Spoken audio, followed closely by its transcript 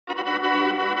Welcome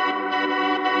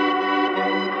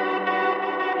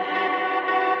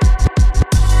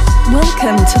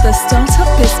to the Startup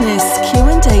Business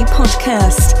Q&A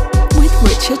podcast with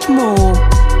Richard Moore.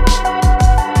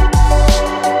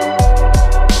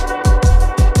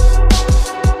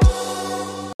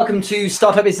 Welcome to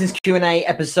Startup Business Q&A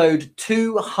episode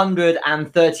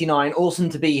 239. Awesome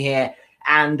to be here.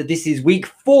 And this is week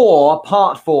 4,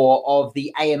 part 4 of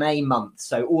the AMA month.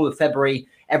 So all of February,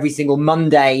 every single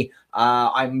Monday,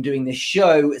 I'm doing this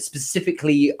show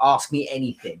specifically Ask Me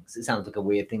Anything. So it sounds like a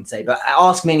weird thing to say, but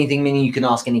Ask Me Anything, meaning you can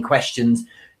ask any questions.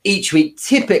 Each week,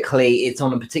 typically, it's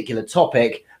on a particular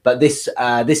topic. But this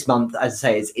month, as I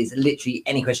say, is literally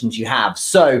any questions you have.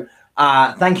 So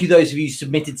thank you, those of you who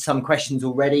submitted some questions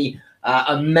already.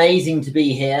 Amazing to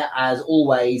be here, as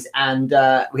always. And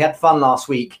we had fun last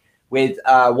week with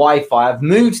Wi-Fi. I've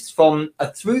moved from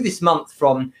through this month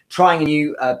from trying a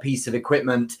new piece of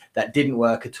equipment that didn't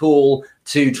work at all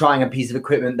to trying a piece of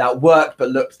equipment that worked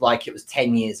but looked like it was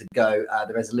 10 years ago,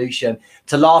 the resolution,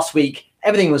 to last week.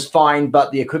 Everything was fine,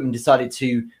 but the equipment decided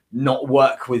to not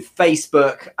work with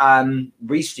Facebook.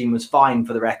 Restream was fine,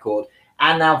 for the record.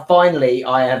 And now finally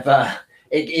I have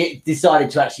it decided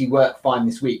to actually work fine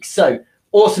this week. So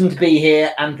awesome to be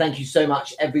here, and thank you so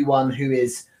much everyone who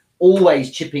is always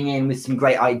chipping in with some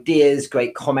great ideas,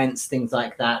 great comments, things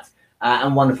like that,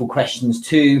 and wonderful questions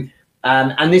too.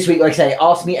 And this week, like I say,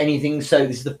 Ask Me Anything. So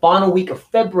this is the final week of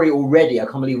February already. I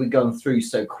can't believe we've gone through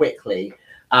so quickly,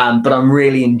 but I'm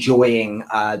really enjoying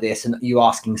this, and you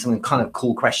asking some kind of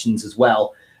cool questions as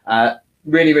well.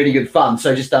 Really, really good fun.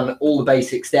 So just done all the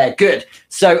basics there. Good.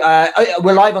 So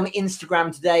we're live on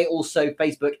Instagram today, also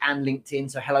Facebook and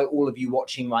LinkedIn. So hello, all of you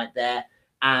watching right there.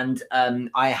 And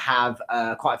I have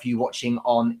quite a few watching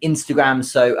on Instagram.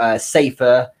 So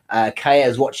Safer Kaya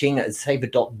is watching at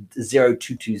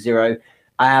safer.0220.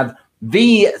 I have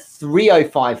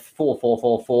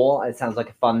V3054444. It sounds like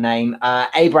a fun name.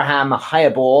 Abraham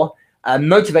Hayabor,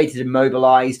 Motivated and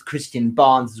Mobilized, Christian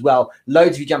Barnes as well.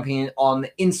 Loads of you jumping in on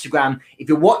Instagram. If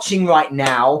you're watching right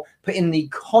now, put in the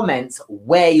comments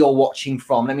where you're watching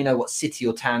from. Let me know what city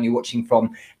or town you're watching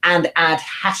from, and add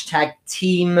hashtag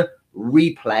team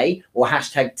replay or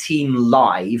hashtag team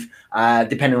live,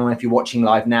 depending on if you're watching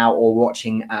live now or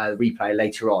watching replay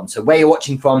later on. So where you're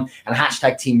watching from, and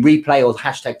hashtag team replay or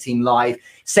hashtag team live.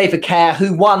 Safer Care,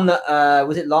 who won,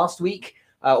 was it last week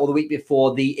or the week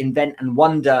before, the Invent and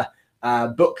Wonder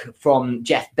book from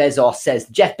Jeff Bezos, says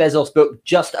the Jeff Bezos book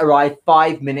just arrived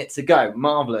 5 minutes ago.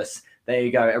 Marvelous. There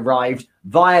you go. It arrived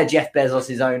via Jeff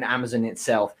Bezos' own Amazon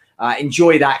itself.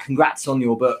 Enjoy that. Congrats on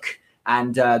your book.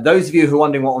 And those of you who are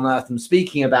wondering what on earth I'm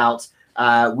speaking about,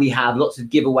 we have lots of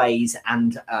giveaways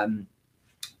and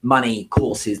money,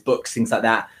 courses, books, things like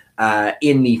that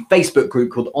in the Facebook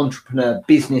group called Entrepreneur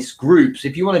Business Group. So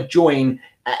if you want to join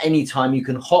at any time, you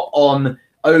can hop on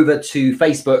over to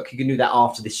Facebook. You can do that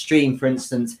after this stream, for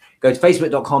instance. Go to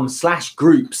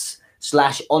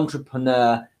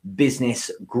facebook.com/groups/entrepreneur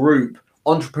business group.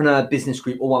 Entrepreneur Business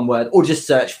Group, all one word, or just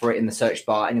search for it in the search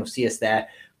bar and you'll see us there.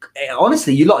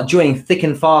 Honestly, you lot are joining thick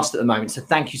and fast at the moment, so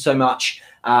thank you so much.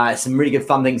 Some really good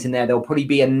fun things in there. There'll probably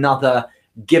be another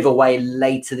giveaway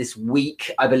later this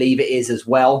week, I believe it is as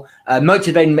well.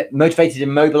 Motivated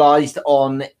and Mobilized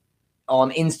on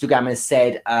Instagram has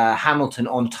said Hamilton,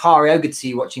 Ontario. Good to see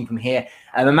you watching from here.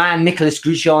 My man Nicholas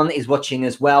Gruchon is watching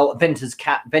as well. Ventures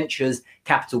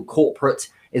Capital Corporate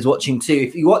is watching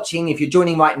too. If you're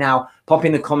joining right now, pop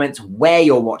in the comments where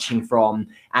you're watching from,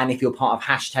 and if you're part of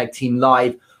hashtag team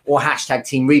live or hashtag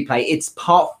team replay. It's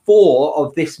part 4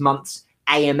 of this month's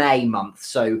AMA month.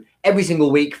 So every single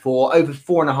week for over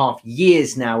 4.5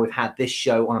 years now, we've had this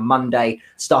show on a Monday,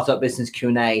 Startup Business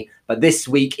Q&A. But this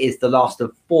week is the last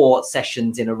of 4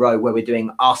 sessions in a row where we're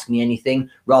doing Ask Me Anything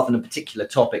rather than a particular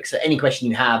topic. So any question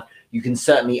you have, you can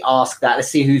certainly ask that. Let's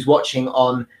see who's watching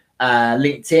on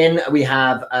LinkedIn. We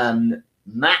have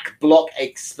Mac Block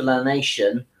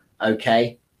Explanation.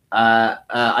 Okay.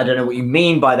 I don't know what you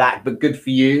mean by that, but good for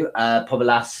you,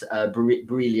 Povilas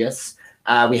Borelius.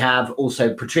 We have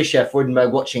also Patricia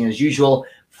Freudenberg watching as usual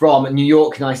from New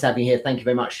York. Nice to have you here. Thank you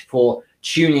very much for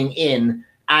tuning in.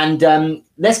 And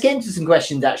let's get into some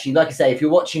questions, actually. Like I say, if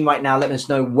you're watching right now, let us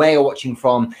know where you're watching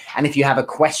from. And if you have a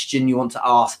question you want to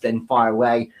ask, then fire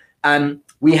away.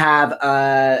 We have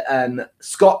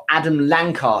Scott Adam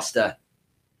Lancaster,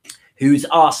 who's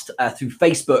asked through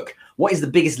Facebook, what is the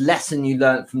biggest lesson you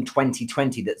learned from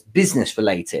 2020 that's business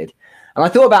related? And I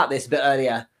thought about this a bit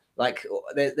earlier. Like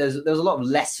there's a lot of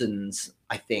lessons,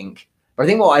 I think. But I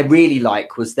think what I really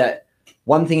like was that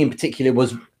one thing in particular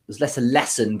was less a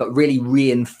lesson, but really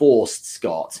reinforced,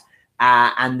 Scott.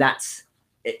 And that's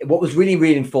what was really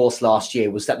reinforced last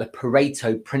year was that the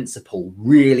Pareto principle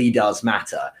really does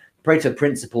matter. Pareto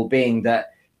principle being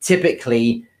that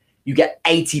typically you get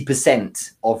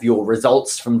 80% of your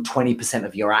results from 20%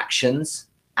 of your actions,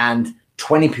 and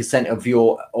 20% of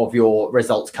your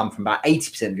results come from about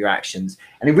 80% of your actions.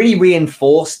 And it really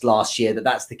reinforced last year that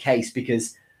that's the case,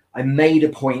 because I made a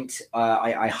point,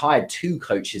 I hired 2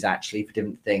 coaches actually for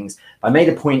different things. I made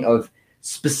a point of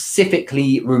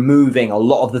specifically removing a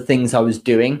lot of the things I was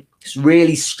doing, just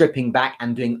really stripping back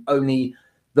and doing only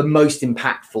the most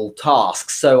impactful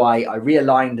tasks. So I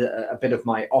realigned a bit of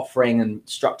my offering and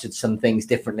structured some things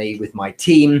differently with my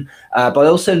team, but I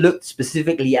also looked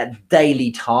specifically at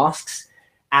daily tasks.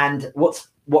 And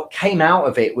what came out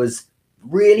of it was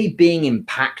really being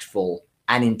impactful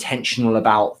and intentional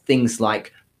about things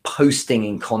like posting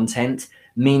in content.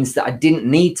 Means that I didn't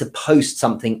need to post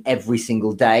something every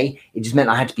single day. It just meant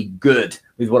I had to be good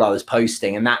with what I was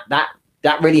posting, and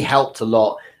that really helped a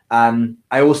lot.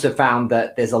 I also found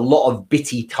that there's a lot of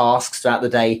bitty tasks throughout the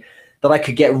day that I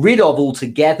could get rid of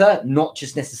altogether, not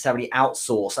just necessarily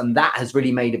outsource, and that has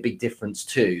really made a big difference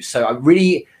too. So I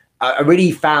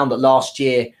really found that last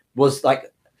year was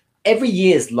like, every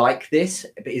year's like this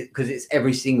because it's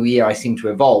every single year I seem to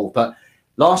evolve, but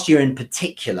last year in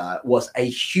particular was a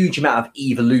huge amount of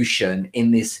evolution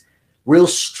in this real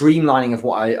streamlining of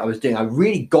what I was doing. I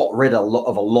really got rid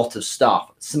of a lot of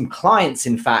stuff, some clients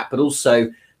in fact, but also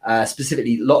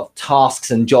specifically a lot of tasks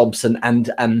and jobs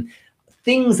and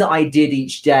things that I did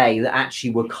each day that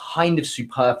actually were kind of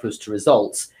superfluous to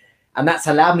results. And that's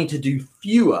allowed me to do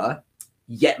fewer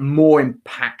yet more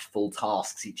impactful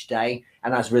tasks each day.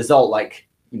 And as a result, like,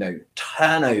 you know,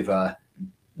 turnover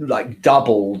like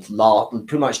doubled,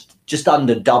 pretty much just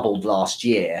under doubled last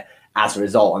year as a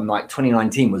result. And like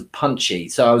 2019 was punchy.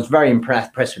 So I was very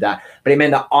impressed with that. But it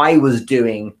meant that I was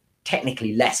doing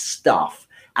technically less stuff.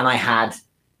 And I had,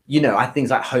 you know, I had things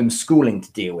like homeschooling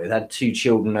to deal with. I had two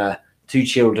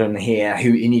children here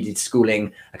who needed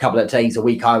schooling a couple of days a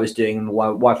week. I was doing, and my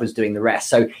wife was doing the rest.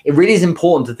 So it really is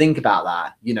important to think about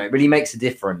that. You know, it really makes a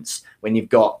difference when you've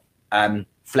got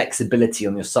flexibility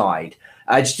on your side.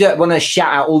 I just want to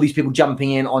shout out all these people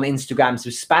jumping in on Instagram. So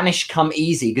Spanish Come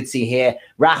Easy, good to see you here.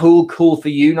 Rahul, cool for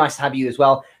you. Nice to have you as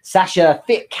well. Sasha,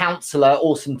 Fit Counselor,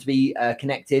 awesome to be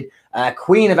connected.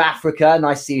 Queen of Africa,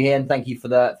 nice to see you here, and thank you for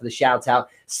the shout out.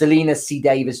 Selena C.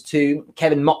 Davis too.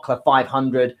 Kevin Mockler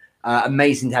 500.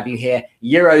 Amazing to have you here.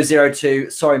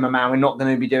 Euro02, sorry my man, we're not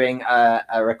going to be doing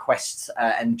requests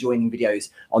and joining videos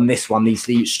on this one.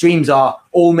 These streams are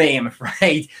all me, I'm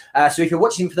afraid. So if you're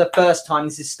watching for the first time,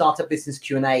 this is Startup Business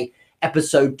Q&A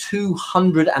episode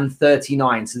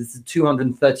 239. So this is the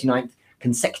 239th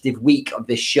consecutive week of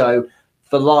this show.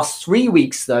 For the last 3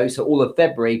 weeks though, so all of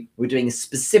February, we're doing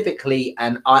specifically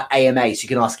an AMA, so you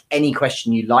can ask any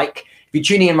question you like. If you're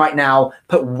tuning in right now,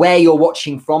 put where you're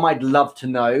watching from. I'd love to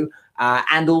know.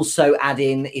 And also add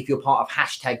in if you're part of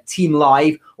hashtag Team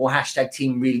Live or hashtag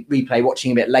Team Replay,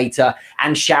 watching a bit later.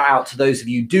 And shout out to those of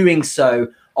you doing so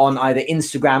on either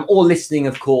Instagram or listening,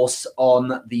 of course,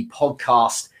 on the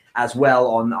podcast as well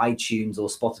on iTunes or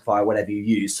Spotify, whatever you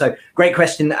use. So great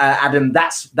question, Adam.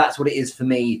 That's what it is for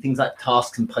me. Things like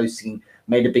tasks and posting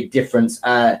made a big difference.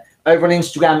 Over on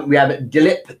Instagram, we have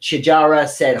Dilip Chijara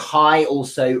said hi.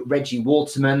 Also, Reggie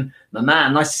Waterman, my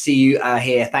man, nice to see you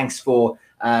here. Thanks for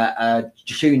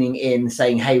tuning in,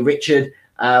 saying, hey, Richard.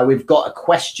 We've got a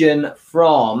question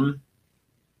from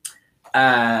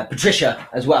Patricia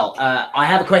as well. I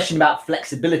have a question about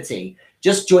flexibility.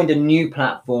 Just joined a new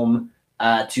platform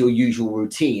to your usual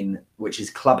routine, which is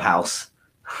Clubhouse.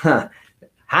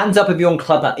 Hands up if you're on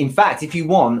Clubhouse. In fact, if you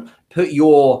want, put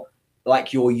your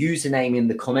username in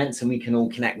the comments and we can all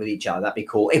connect with each other. That'd be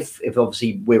cool if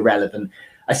obviously we're relevant.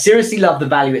 I seriously love the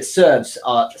value it serves,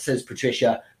 says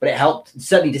Patricia, but it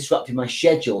certainly disrupted my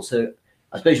schedule. So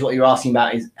I suppose what you're asking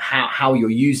about is how you're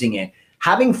using it.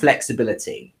 Having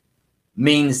flexibility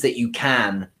means that you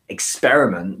can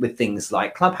experiment with things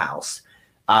like Clubhouse.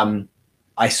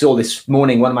 I saw this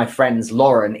morning, one of my friends,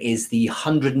 Lauren, is the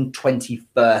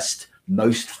 121st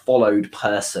most followed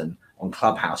person on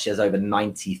Clubhouse. She has over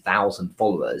 90,000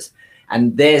 followers.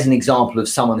 And there's an example of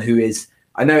someone who is,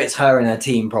 I know it's her and her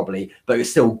team probably, but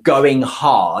is still going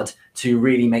hard to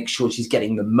really make sure she's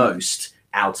getting the most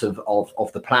out of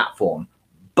the platform.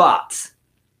 But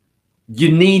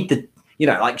you need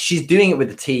like she's doing it with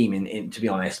the team to be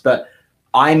honest, but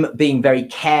I'm being very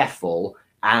careful,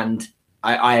 and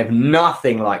I have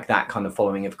nothing like that kind of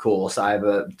following, of course. I have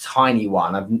a tiny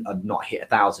one. I've not hit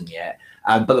 1,000 yet.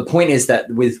 But the point is that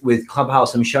with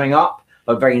Clubhouse, I'm showing up,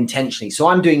 but very intentionally. So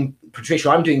I'm doing,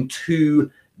 Patricia,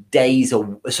 2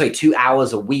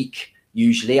 hours a week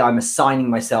Usually I'm assigning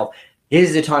myself,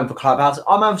 here's the time for Clubhouse.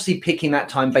 I'm obviously picking that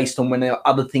time based on when there are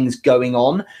other things going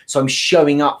on. So I'm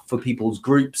showing up for people's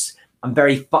groups. I'm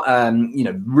very,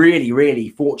 really, really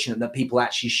fortunate that people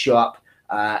actually show up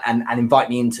and invite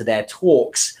me into their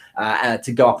talks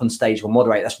to go up on stage or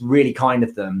moderate. That's really kind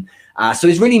of them. So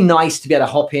it's really nice to be able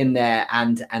to hop in there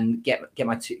and get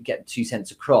get 2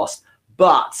 cents across.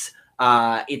 But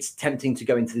it's tempting to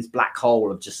go into this black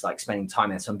hole of just like spending time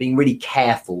there. So I'm being really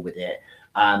careful with it.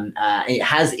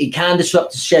 It can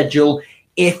disrupt the schedule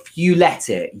if you let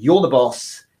it. You're the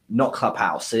boss, not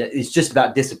Clubhouse. So it's just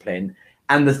about discipline.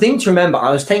 And the thing to remember, I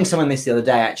was telling someone this the other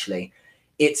day, actually,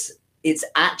 it's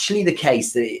actually the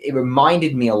case that it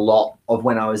reminded me a lot of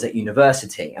when I was at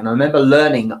university. And I remember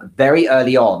learning very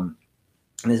early on,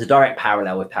 and there's a direct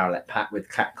parallel with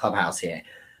Clubhouse here.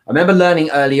 I remember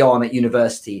learning early on at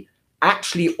university,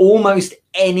 actually almost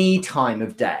any time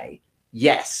of day,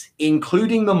 yes,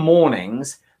 including the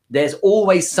mornings, there's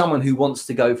always someone who wants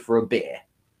to go for a beer.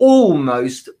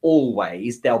 Almost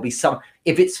always there'll be some.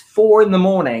 If it's 4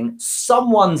 a.m,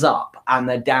 someone's up and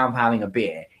they're down for having a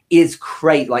beer. It's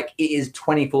great, like it is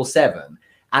 24/7.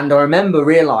 And I remember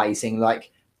realizing,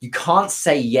 like, you can't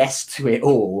say yes to it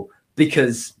all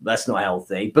because that's not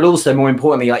healthy. But also, more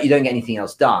importantly, like, you don't get anything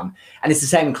else done. And it's the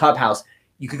same in Clubhouse.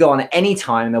 You could go on at any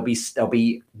time and there'll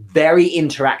be very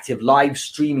interactive live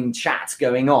streaming chats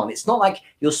going on. It's not like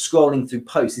you're scrolling through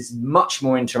posts. It's much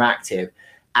more interactive.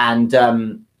 And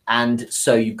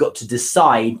so you've got to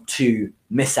decide to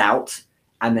miss out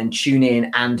and then tune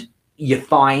in, and you're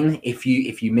fine if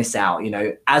you miss out,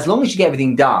 as long as you get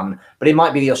everything done. But it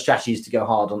might be your strategy is to go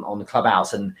hard on the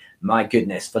Clubhouse, and my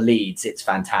goodness, for leads, it's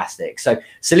fantastic. So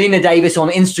Selena Davis on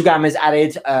Instagram has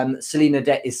added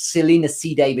Selena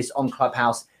C. Davis on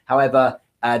Clubhouse. However,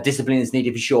 discipline is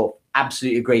needed for sure.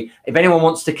 Absolutely agree. If anyone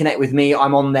wants to connect with me,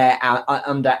 I'm on there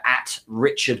under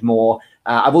 @Richard Moore.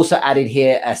 I've also added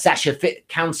here, Sasha Fit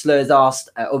Counselor has asked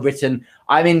or written,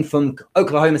 I'm in from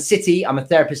Oklahoma City. I'm a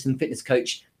therapist and fitness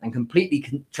coach and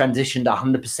completely transitioned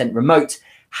 100% remote.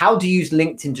 How do you use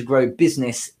LinkedIn to grow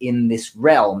business in this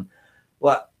realm?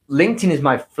 Well, LinkedIn is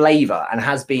my flavor and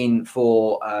has been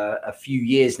for a few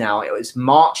years now. It was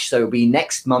March, so it'll be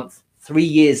next month, 3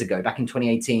 years ago, back in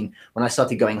 2018, when I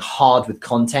started going hard with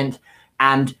content.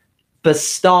 And for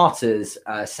starters,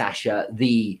 Sasha,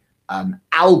 the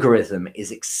algorithm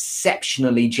is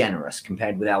exceptionally generous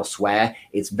compared with elsewhere.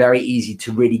 It's very easy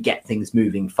to really get things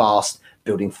moving fast.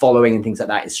 Building following and things like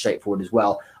that is straightforward as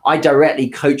well. I directly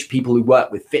coach people who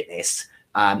work with fitness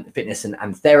and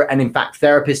in fact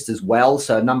therapists as well.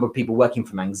 So a number of people working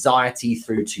from anxiety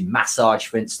through to massage,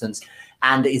 for instance.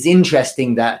 And it's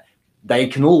interesting that they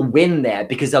can all win there,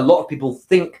 because a lot of people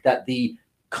think that the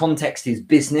context is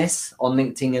business on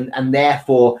LinkedIn and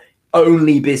therefore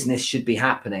only business should be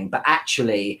happening. But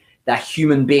actually, they're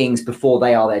human beings before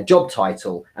they are their job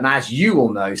title. And as you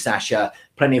all know, Sasha,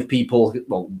 plenty of people,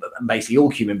 well, basically all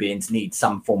human beings need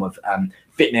some form of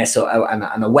fitness or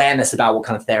an awareness about what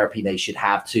kind of therapy they should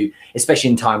have to, especially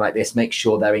in time like this, make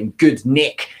sure they're in good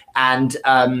nick. And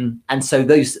so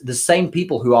the same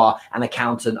people who are an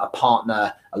accountant, a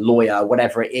partner, a lawyer,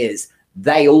 whatever it is,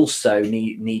 they also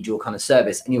need your kind of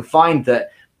service. And you'll find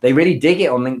that they really dig it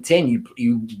on LinkedIn.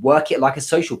 You work it like a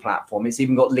social platform. It's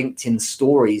even got LinkedIn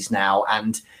stories now.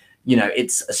 And,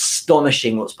 it's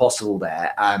astonishing what's possible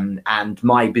there. And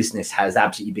my business has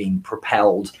absolutely been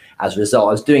propelled as a result.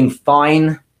 I was doing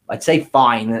fine. I'd say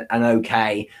fine and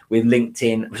okay with with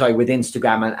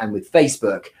Instagram and with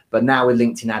Facebook. But now with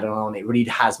LinkedIn added on, it really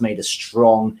has made a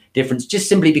strong difference, just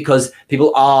simply because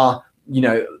people are,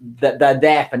 they're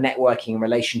there for networking and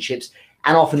relationships.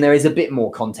 And often there is a bit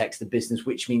more context to business,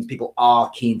 which means people are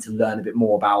keen to learn a bit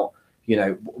more about,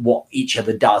 what each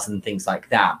other does and things like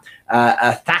that.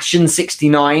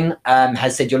 Fashion69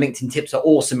 has said, your LinkedIn tips are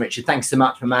awesome, Richard. Thanks so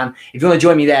much, my man. If you want to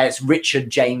join me there, it's Richard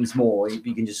James Moore.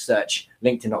 You can just search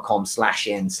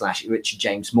linkedin.com/in/Richard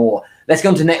James Moore. Let's go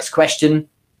on to the next question.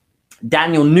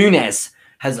 Daniel Nunez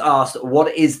has asked,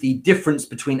 what is the difference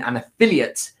between an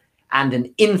affiliate and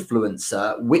an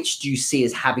influencer? Which do you see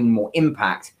as having more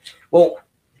impact? Well,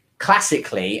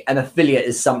 classically, an affiliate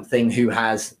is something who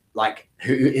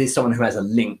is someone who has a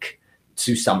link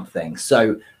to something.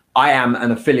 So I am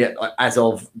an affiliate as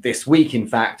of this week, in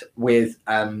fact, with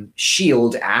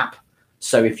Shield app.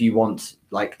 So if you want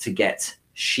to get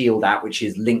Shield app, which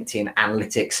is LinkedIn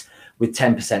Analytics, with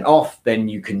 10% off, then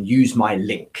you can use my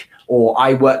link. Or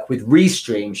I work with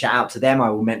Restream. Shout out to them. I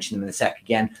will mention them in a sec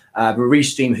again.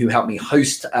 Restream, who help me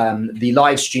host the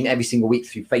live stream every single week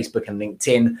through Facebook and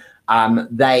LinkedIn.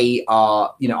 They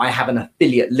are, I have an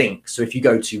affiliate link. So if you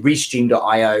go to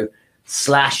restream.io/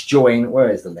 /join, where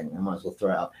is the link? I might as well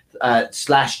throw it up.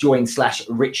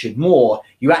 /join/Richard Moore,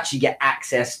 you actually get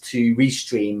access to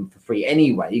Restream for free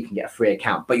anyway. You can get a free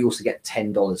account, but you also get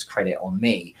 $10 credit on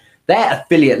me. They're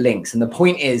affiliate links. And the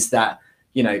point is that,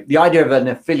 you know, the idea of an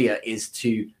affiliate is to,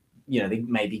 you know, they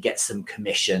maybe get some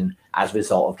commission as a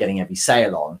result of getting every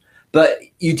sale on. But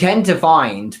you tend to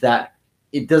find that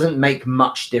it doesn't make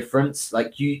much difference.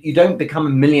 Like you don't become a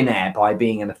millionaire by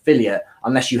being an affiliate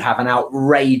unless you have an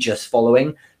outrageous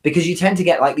following, because you tend to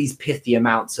get like these pithy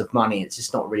amounts of money. It's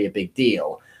just not really a big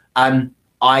deal. I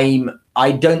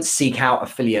don't seek out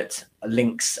affiliate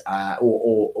links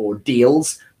or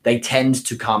deals. They tend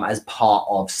to come as part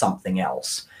of something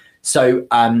else. So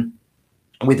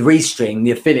with Restream, the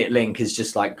affiliate link is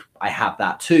just like, I have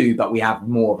that too, but we have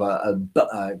more of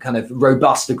a kind of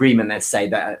robust agreement, let's say,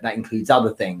 that includes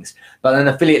other things. But an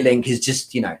affiliate link is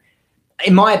just, you know,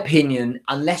 in my opinion,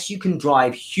 unless you can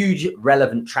drive huge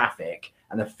relevant traffic,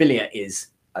 an affiliate is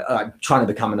trying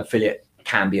to become an affiliate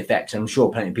can be effective. I'm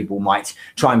sure plenty of people might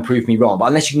try and prove me wrong, but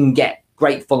unless you can get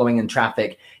great following and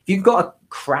traffic, if you've got a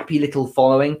crappy little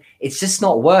following, it's just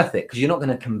not worth it, because you're not going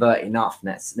to convert enough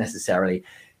necessarily.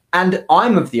 And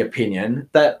I'm of the opinion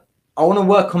that I want to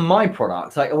work on my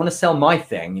product. Like I want to sell my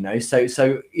thing, you know. So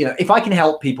you know, if I can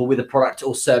help people with a product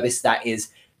or service that is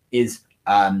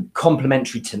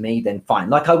complementary to me, then fine.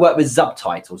 Like I work with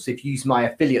Subtitles. So if you use my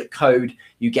affiliate code,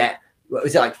 you get, what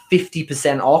was it, like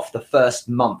 50% off the first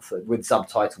month with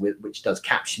Subtitle, which does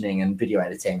captioning and video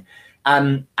editing.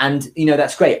 And you know,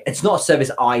 that's great. It's not a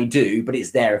service I do, but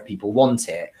it's there if people want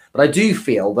it. But I do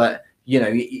feel that, you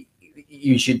know,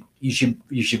 you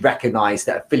should recognize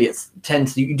that affiliates tend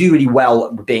to, you do really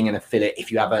well being an affiliate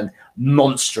if you have a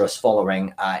monstrous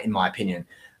following, in my opinion,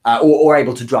 or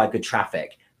able to drive good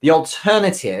traffic. The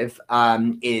alternative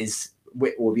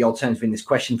or the alternative in this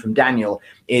question from Daniel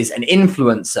is an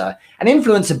influencer. An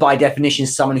influencer by definition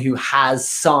is someone who has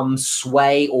some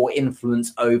sway or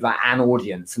influence over an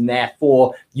audience, and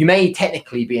therefore you may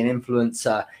technically be an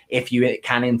influencer if you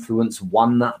can influence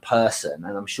one person,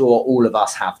 and I'm sure all of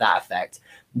us have that effect.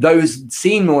 Those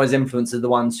seen more as influencers are the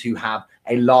ones who have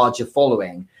a larger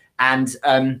following, and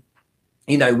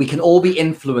you know, we can all be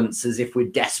influencers if we're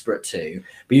desperate to,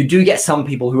 but you do get some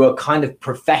people who are kind of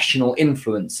professional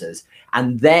influencers,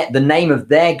 and the name of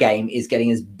their game is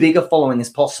getting as big a following as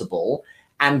possible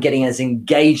and getting as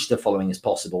engaged a following as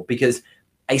possible, because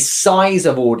a size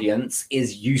of audience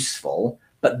is useful,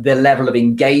 but the level of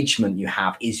engagement you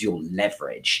have is your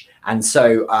leverage. And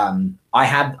so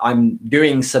I'm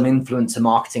doing some influencer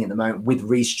marketing at the moment with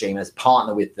Restream as a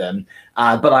partner with them.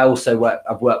 But I also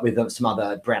I've worked with some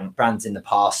other brands in the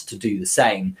past to do the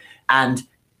same. And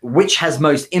which has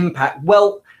most impact?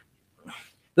 Well,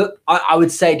 look, I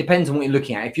would say it depends on what you're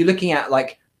looking at. If you're looking at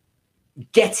like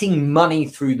getting money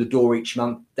through the door each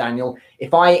month, Daniel,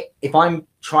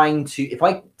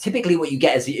 typically what you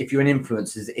get is, if you're an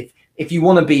influencer, is if you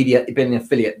want to be an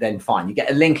affiliate, then fine. You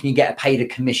get a link and you get paid a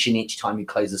commission each time you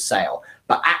close a sale.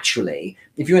 But actually,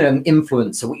 if you're an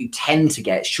influencer, what you tend to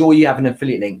get, sure, you have an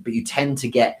affiliate link, but you tend to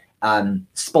get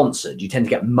sponsored. You tend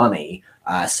to get money.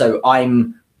 So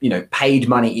I'm, you know, paid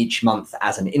money each month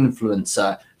as an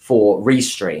influencer for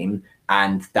Restream,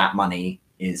 and that money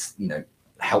is, you know,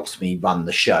 helps me run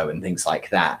the show and things like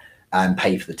that, and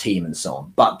pay for the team and so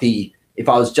on. But if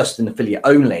I was just an affiliate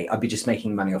only, I'd be just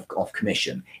making money off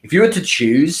commission. If you were to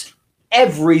choose,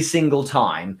 every single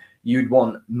time you'd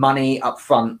want money up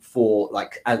front for,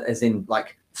 like, as in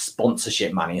like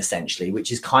sponsorship money essentially,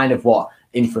 which is kind of what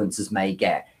influencers may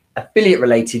get. Affiliate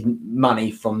related money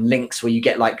from links where you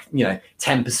get like, you know,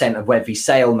 10% of every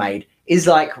sale made is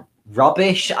like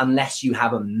rubbish unless you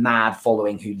have a mad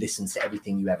following who listens to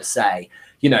everything you ever say.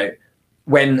 You know,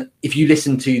 if you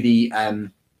listen to the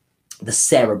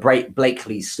Sarah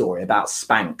Blakely story about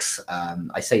Spanx,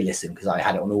 I say listen because I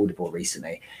had it on Audible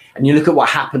recently, and you look at what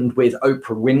happened with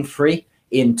Oprah Winfrey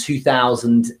in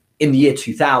the year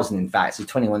 2000, in fact, so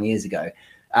 21 years ago.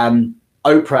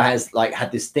 Oprah has like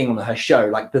had this thing on her show,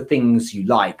 like the things you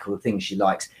like or the things she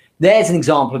likes. There's an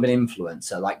example of an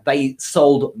influencer. Like they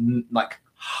sold like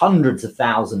hundreds of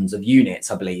thousands of units,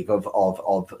 I believe, of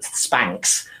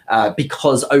Spanx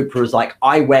because Oprah was like,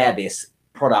 I wear this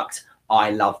product, I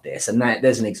love this. And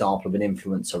there's an example of an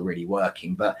influencer really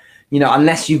working. But, you know,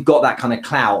 unless you've got that kind of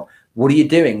clout, what are you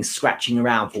doing scratching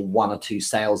around for 1 or 2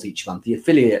 sales each month? The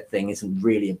affiliate thing isn't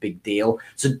really a big deal.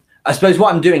 So I suppose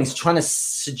what I'm doing is trying to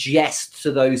suggest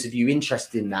to those of you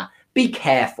interested in that, be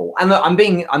careful. And look,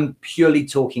 I'm purely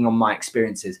talking on my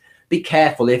experiences. Be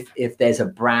careful if there's a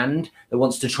brand that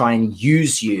wants to try and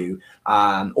use you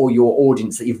or your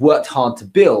audience that you've worked hard to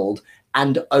build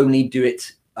and only do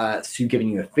it through giving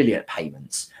you affiliate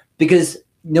payments, because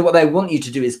what they want you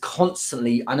to do is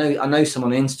constantly, I know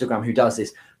someone on Instagram who does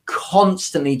this,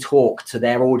 constantly talk to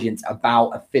their audience about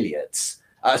affiliates,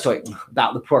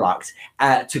 about the product,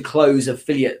 to close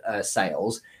affiliate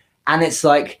sales. And it's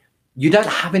like, you don't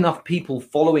have enough people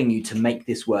following you to make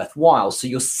this worthwhile. So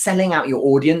you're selling out your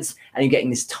audience and you're getting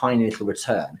this tiny little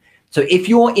return. So if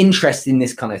you're interested in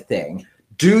this kind of thing,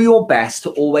 do your best to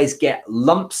always get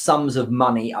lump sums of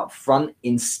money up front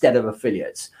instead of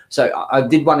affiliates. So I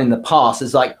did one in the past.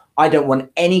 It's like, I don't want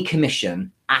any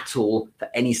commission at all for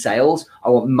any sales. I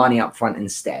want money up front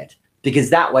instead, because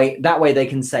that way they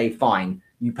can say, fine,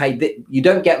 you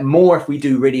don't get more if we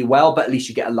do really well, but at least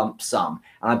you get a lump sum.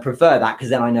 And I prefer that, because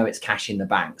then I know it's cash in the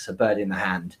bank. So bird in the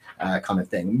hand kind of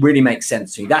thing really makes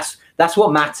sense to me. That's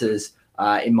what matters,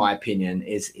 in my opinion,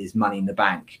 is money in the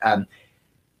bank.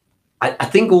 I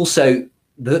think also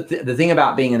the thing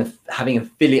about having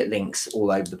affiliate links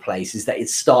all over the place is that it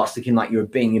starts looking like you're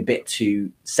being a bit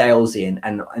too salesy,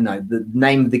 and the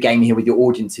name of the game here with your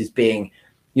audience is being,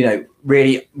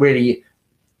 really, really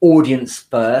audience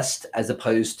first as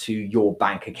opposed to your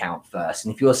bank account first.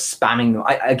 And if you're spamming,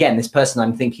 again, this person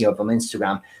I'm thinking of on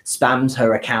Instagram spams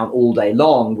her account all day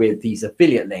long with these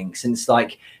affiliate links, and it's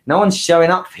like, no one's showing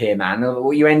up here, man.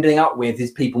 What you're ending up with is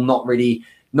people not really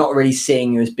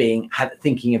seeing you as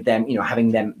thinking of them,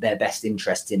 having their best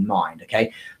interest in mind.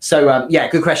 Okay. So yeah,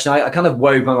 good question. I kind of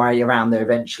wove my way around there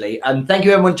eventually. Thank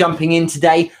you everyone jumping in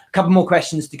today. A couple more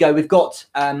questions to go. We've got,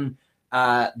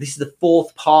 this is the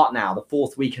fourth part now, the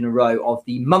fourth week in a row of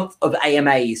the month of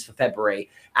AMAs for February.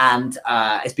 And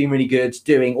it's been really good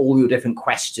doing all your different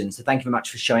questions. So thank you very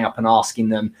much for showing up and asking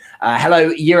them.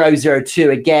 Hello,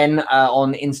 Euro02 again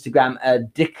on Instagram.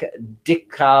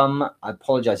 Dickam, I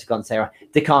apologize if I can't say it right.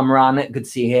 Dickam Ran, good to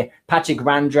see you here. Patrick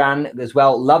Randran as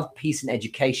well. Love, peace, and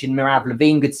education. Mirav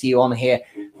Levine, good to see you on here.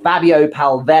 Fabio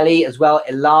Palvelli as well.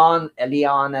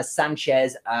 Eliana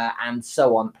Sanchez, and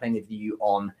so on. Plenty of you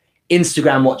on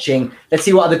Instagram watching. Let's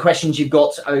see what other questions you've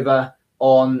got over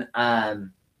on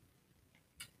LinkedIn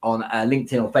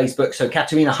or Facebook. So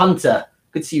Katerina Hunter,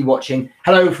 good to see you watching.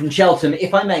 Hello from Cheltenham.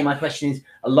 If I may, my question is,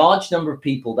 a large number of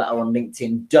people that are on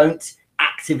LinkedIn don't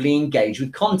actively engage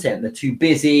with content. They're too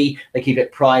busy, they keep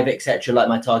it private, etc., like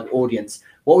my target audience.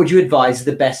 What would you advise is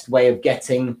the best way of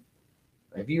getting,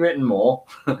 have you written more?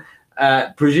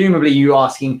 Presumably you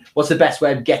asking what's the best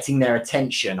way of getting their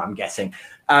attention, I'm guessing.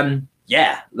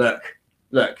 Yeah, look,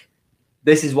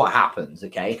 this is what happens,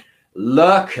 okay? The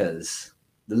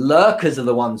lurkers are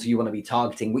the ones you want to be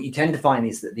targeting. What you tend to find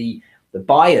is that the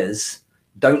buyers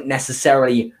don't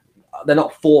necessarily, they're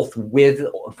not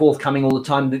forthcoming all the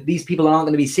time. These people aren't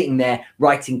going to be sitting there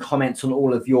writing comments on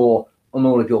all of your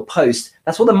posts.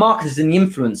 That's what the marketers and the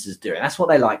influencers do, and that's what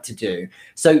they like to do.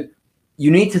 So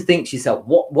you need to think to yourself,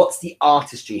 what's the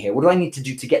artistry here? What do I need to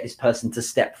do to get this person to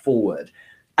step forward?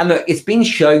 And look, it's been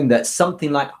shown that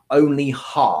something like only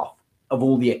half of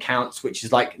all the accounts, which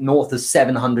is like north of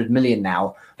 700 million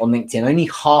now on LinkedIn, only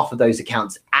half of those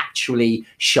accounts actually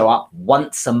show up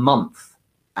once a month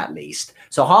at least.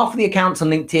 So half of the accounts on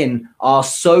LinkedIn are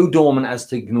so dormant as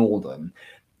to ignore them.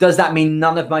 Does that mean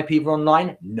none of my people are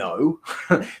online? No.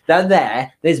 They're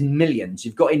there. There's millions.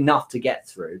 You've got enough to get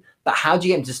through. But how do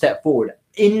you get them to step forward?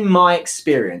 In my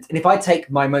experience, and if I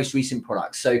take my most recent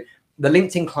products, so the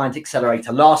LinkedIn Client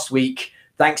Accelerator last week,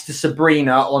 thanks to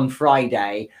Sabrina on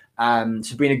Friday,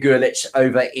 Sabrina Gurlich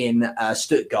over in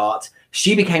Stuttgart,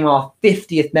 she became our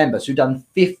 50th member. So we've done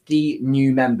 50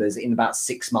 new members in about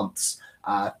 6 months.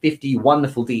 50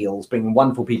 wonderful deals, bringing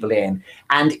wonderful people in.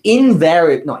 And not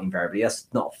invariably, that's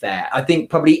not fair. I think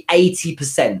probably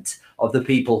 80% of the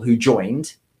people who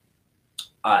joined,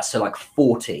 so like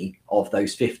 40 of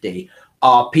those 50,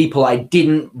 are people I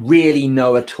didn't really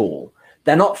know at all.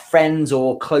 They're not friends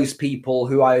or close people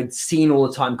who I had seen all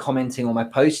the time commenting on my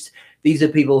posts. These are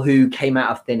people who came out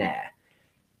of thin air.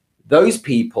 Those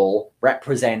people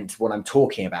represent what I'm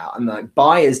talking about. And the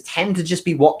buyers tend to just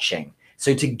be watching.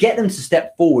 So to get them to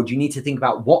step forward, you need to think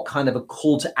about what kind of a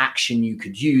call to action you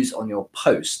could use on your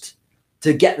post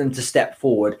to get them to step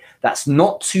forward. That's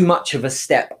not too much of a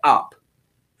step up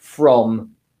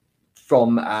from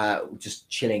just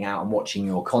chilling out and watching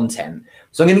your content.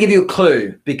 So I'm going to give you a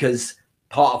clue, because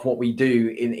part of what we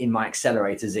do in my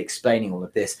accelerator is explaining all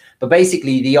of this. But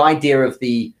basically the idea of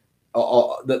the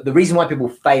reason why people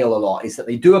fail a lot is that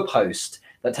they do a post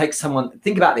that takes someone,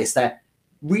 think about this, they're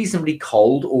reasonably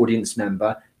cold audience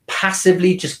member,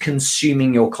 passively just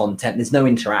consuming your content. There's no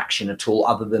interaction at all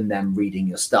other than them reading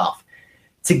your stuff.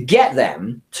 To get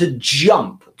them to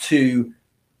jump to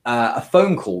a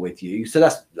phone call with you. So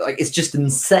that's like, it's just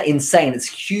insane. It's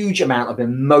a huge amount of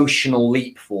emotional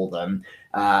leap for them.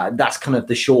 That's kind of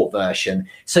the short version.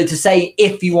 So to say,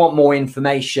 if you want more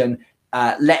information,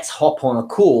 let's hop on a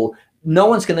call. No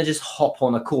one's going to just hop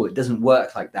on a call. It doesn't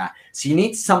work like that. So you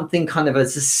need something kind of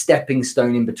as a stepping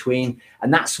stone in between.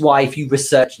 And that's why if you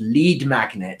research lead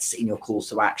magnets in your calls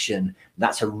to action,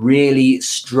 that's a really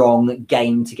strong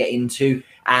game to get into.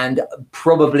 And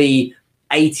probably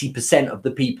 80% of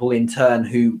the people in turn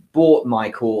who bought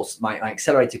my course, my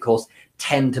accelerator course,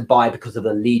 tend to buy because of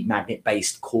the lead magnet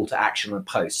based call to action and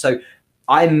post. So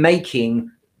I'm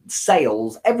making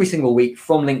sales every single week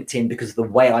from LinkedIn because of the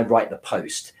way I write the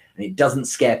post. And it doesn't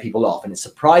scare people off. And it's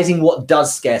surprising what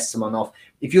does scare someone off.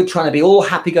 If you're trying to be all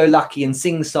happy-go-lucky and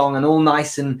sing-song and all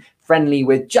nice and friendly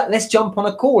with, let's jump on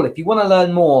a call. If you want to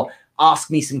learn more, ask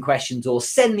me some questions or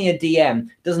send me a DM.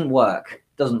 Doesn't work.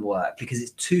 Doesn't work because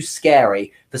it's too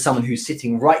scary for someone who's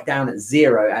sitting right down at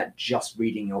zero at just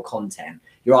reading your content.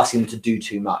 You're asking them to do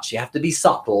too much. You have to be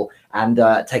subtle and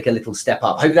take a little step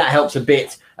up. Hope that helps a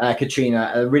bit,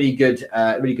 Katrina. A really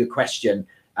good question.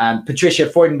 Patricia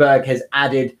Freudenberg has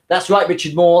added, that's right,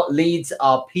 Richard Moore, leads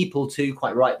are people too.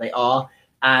 Quite right, they are.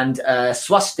 And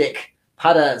Swastik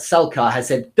Padasalka has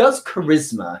said, does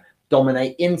charisma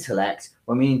dominate intellect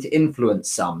when we need to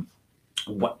influence some?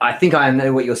 I think I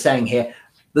know what you're saying here.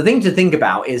 The thing to think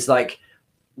about is like,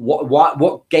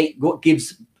 what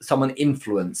gives someone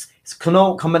influence? It's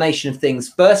a combination of things.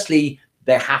 Firstly,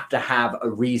 they have to have a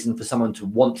reason for someone to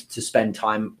want to spend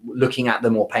time looking at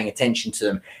them or paying attention to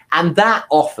them. And that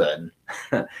often,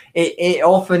 it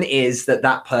often is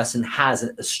that person has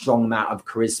a strong amount of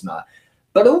charisma,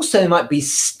 but also might be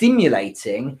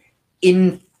stimulating,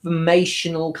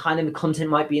 informational kind of content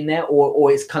might be in there,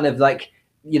 or it's kind of like,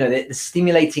 you know, they're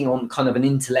stimulating on kind of an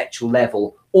intellectual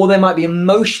level, or they might be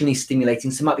emotionally stimulating.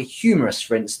 So it might be humorous,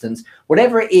 for instance.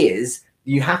 Whatever it is,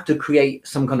 you have to create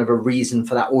some kind of a reason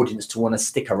for that audience to want to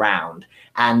stick around.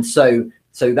 And so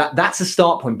that's a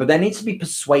start point, but there needs to be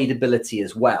persuadability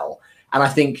as well. And I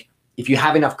think if you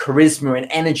have enough charisma and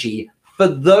energy for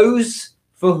those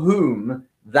for whom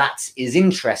that is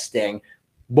interesting,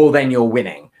 well, then you're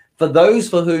winning. For those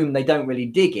for whom they don't really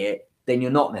dig it, then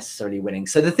you're not necessarily winning.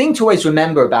 So the thing to always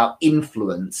remember about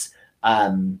influence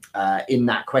in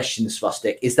that question,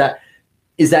 Swastik, is that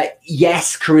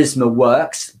yes, charisma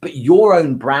works, but your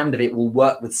own brand of it will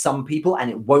work with some people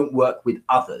and it won't work with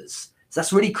others. So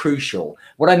that's really crucial.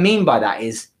 What I mean by that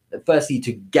is, firstly,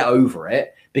 to get over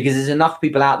it, because there's enough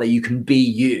people out there you can be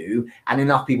you, and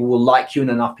enough people will like you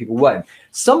and enough people won't.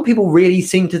 Some people really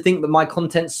seem to think that my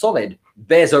content's solid.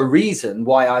 There's a reason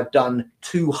why I've done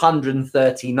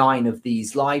 239 of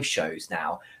these live shows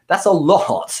now. That's a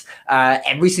lot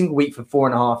every single week for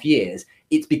 4.5 years.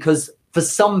 It's because for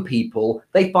some people,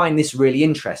 they find this really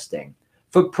interesting.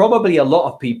 For probably a lot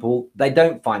of people, they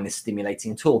don't find this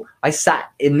stimulating at all. I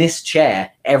sat in this chair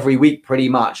every week pretty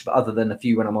much, but other than a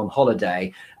few when I'm on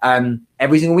holiday,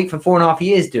 every single week for 4.5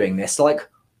 years doing this. Like,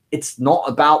 it's not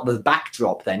about the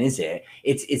backdrop then, is it?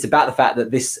 It's about the fact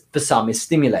that this, for some, is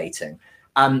stimulating.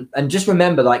 And just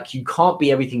remember, like, you can't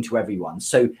be everything to everyone.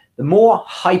 So the more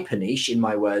hyper niche, in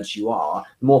my words, you are,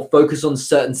 the more focused on a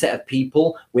certain set of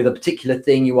people with a particular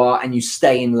thing you are, and you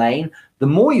stay in lane, the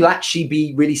more you'll actually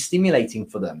be really stimulating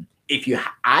for them. If you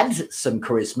add some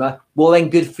charisma, well, then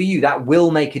good for you. That will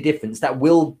make a difference. That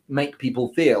will make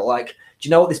people feel like, do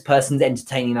you know what, this person's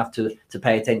entertaining enough to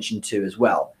pay attention to as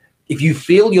well. If you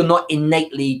feel you're not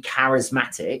innately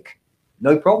charismatic,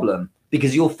 no problem,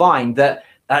 because you'll find that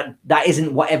that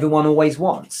isn't what everyone always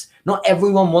wants. Not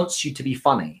everyone wants you to be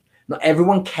funny. Not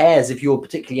everyone cares if you're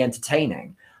particularly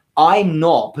entertaining. I'm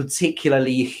not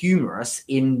particularly humorous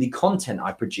in the content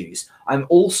I produce. I'm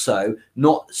also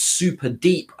not super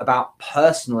deep about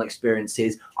personal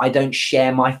experiences. I don't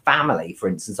share my family, for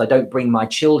instance. I don't bring my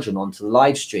children onto the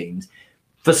live streams.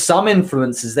 For some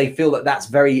influencers, they feel that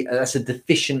that's a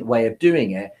deficient way of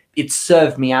doing it. It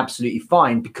served me absolutely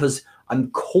fine because I'm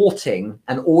courting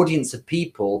an audience of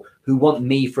people who want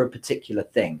me for a particular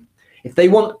thing. If they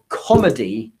want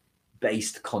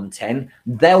comedy-based content,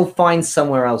 they'll find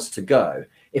somewhere else to go.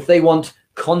 If they want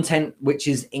content which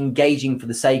is engaging for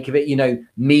the sake of it, you know,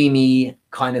 meme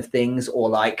kind of things, or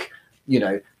like, you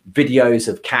know, videos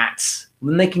of cats,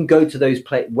 then they can go to those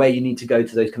where you need to go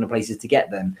to those kind of places to get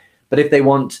them. But if they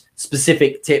want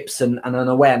specific tips and an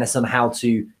awareness on how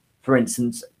to, for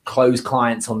instance, close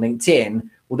clients on LinkedIn,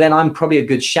 well, then I'm probably a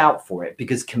good shout for it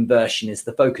because conversion is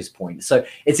the focus point. So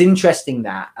it's interesting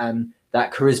that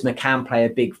that charisma can play a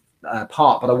big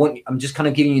part, but I'm just kind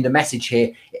of giving you the message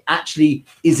here. It actually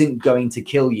isn't going to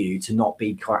kill you to not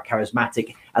be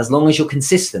charismatic as long as you're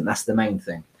consistent. That's the main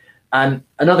thing.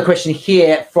 Another question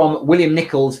here from William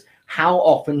Nichols. How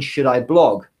often should I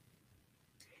blog?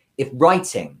 If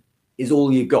writing is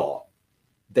all you got,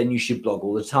 then you should blog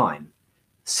all the time.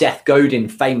 Seth Godin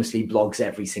famously blogs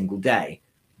every single day.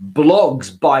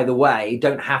 Blogs, by the way,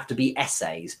 don't have to be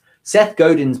essays. Seth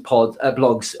Godin's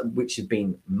blogs, which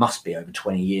must be over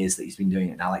 20 years that he's been doing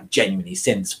it now, like genuinely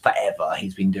since forever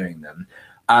he's been doing them.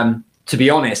 To be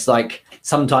honest, like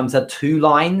sometimes they're 2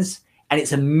 lines and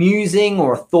it's amusing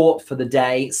or a thought for the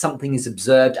day. Something is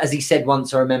observed. As he said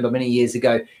once, I remember many years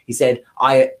ago, he said,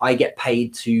 I get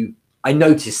paid I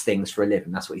notice things for a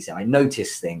living. That's what he said. I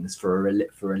notice things for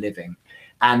a living.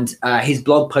 And his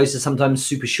blog posts are sometimes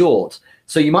super short.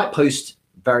 So you might post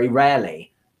very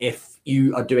rarely if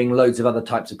you are doing loads of other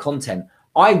types of content.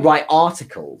 I write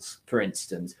articles, for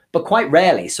instance, but quite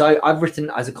rarely. So I've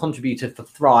written as a contributor for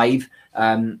Thrive.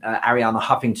 Ariana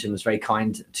Huffington was very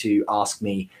kind to ask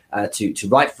me to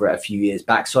write for it a few years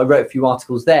back. So I wrote a few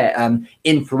articles there.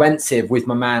 Influensive with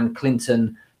my man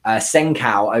Clinton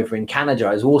Senkau over in Canada.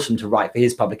 It was awesome to write for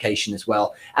his publication as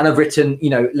well. And I've written,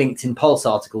 LinkedIn Pulse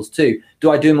articles too.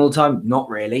 Do I do them all the time? Not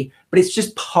really, but it's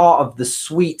just part of the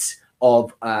suite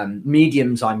of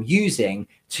mediums I'm using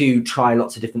to try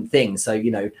lots of different things. So,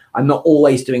 I'm not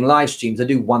always doing live streams. I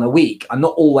do 1 a week. I'm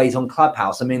not always on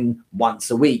Clubhouse. I'm in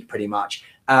once a week pretty much,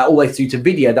 all the way through to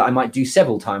video that I might do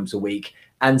several times a week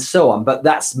and so on. But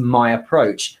that's my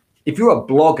approach. If you're a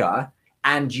blogger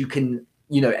and you can,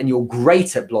 and you're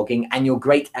great at blogging and you're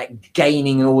great at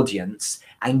gaining an audience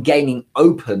and gaining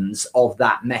opens of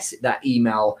that message, that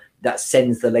email that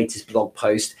sends the latest blog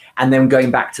post. And then going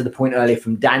back to the point earlier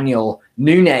from Daniel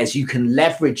Nunes, you can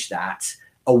leverage that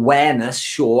awareness,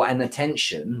 sure, and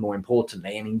attention, more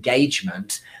importantly, and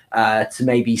engagement to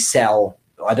maybe sell,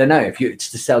 I don't know, if it's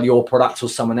to sell your product or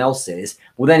someone else's,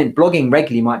 well, then blogging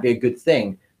regularly might be a good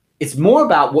thing. It's more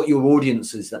about what your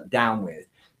audience is down with,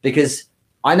 because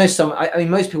I know I mean,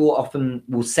 most people often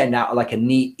will send out like an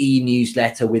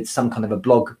e-newsletter with some kind of a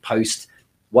blog post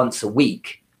once a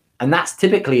week. And that's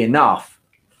typically enough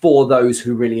for those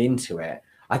who are really into it.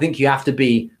 I think you have to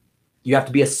be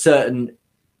a certain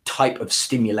type of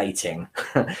stimulating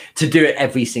to do it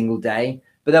every single day.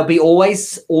 But there'll be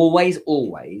always,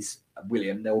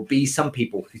 William, there will be some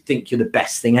people who think you're the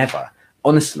best thing ever.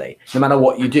 Honestly, no matter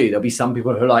what you do, there'll be some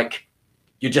people who are like,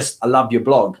 I love your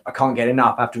blog. I can't get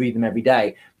enough. I have to read them every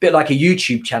day. Bit like a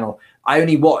YouTube channel. I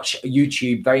only watch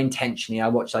YouTube very intentionally. I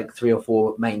watch like 3 or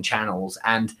 4 main channels.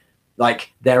 And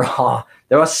like there are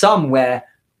some where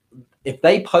if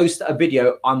they post a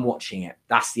video, I'm watching it.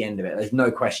 That's the end of it. There's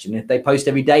no question. If they post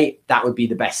every day, that would be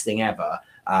the best thing ever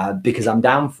because I'm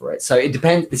down for it. So it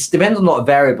depends. This depends on a lot of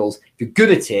variables. If you're good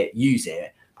at it, use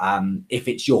it. If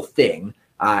it's your thing.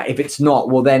 If it's not,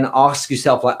 well, then ask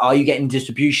yourself, like, are you getting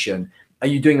distribution? Are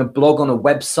you doing a blog on a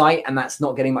website and that's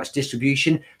not getting much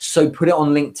distribution? So put it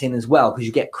on LinkedIn as well, because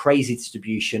you get crazy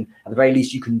distribution. At the very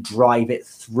least, you can drive it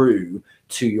through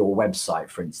to your website,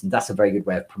 for instance. That's a very good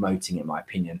way of promoting it, in my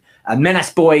opinion.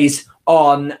 Menace Boys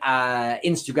on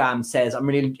Instagram says, I'm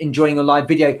really enjoying your live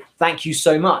video. Thank you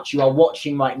so much. You are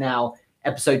watching right now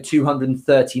episode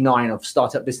 239 of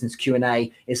Startup Business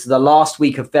Q&A. It's the last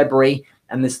week of February.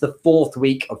 And this is the 4th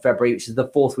week of February, which is the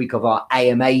 4th week of our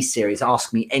AMA series,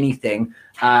 Ask Me Anything.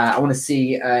 I want to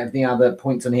see the other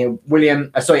points on here.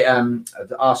 William, answer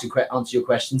your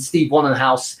question. Steve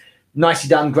Wannenhouse, nicely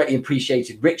done, greatly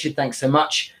appreciated. Richard, thanks so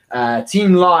much.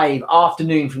 Team Live,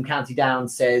 afternoon from County Down,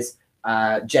 says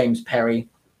James Perry.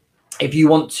 If you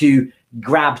want to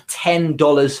grab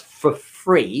 $10 for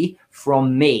free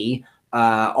from me,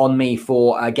 on me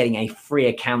for getting a free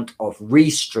account of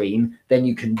Restream, then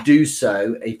you can do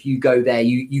so. If you go there,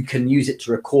 you can use it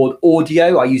to record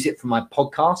audio. I use it for my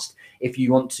podcast. If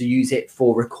you want to use it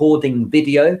for recording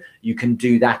video, you can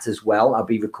do that as well. I'll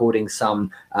be recording some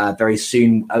very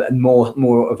soon,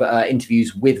 more of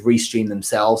interviews with Restream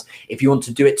themselves. If you want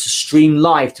to do it to stream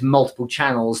live to multiple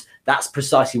channels, that's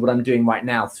precisely what I'm doing right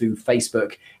now through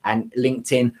Facebook and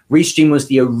LinkedIn. Restream was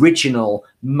the original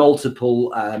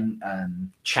multiple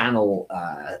channel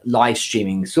live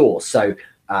streaming source. So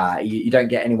you don't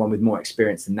get anyone with more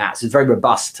experience than that. So it's very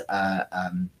robust.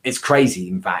 It's crazy,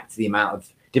 in fact, the amount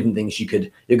of different things I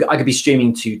could be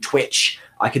streaming to Twitch.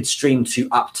 I could stream to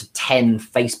up to 10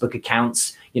 Facebook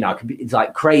accounts. It's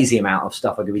like crazy amount of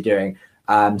stuff I could be doing.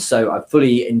 So I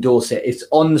fully endorse it. It's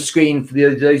on the screen for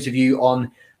those of you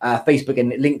on Facebook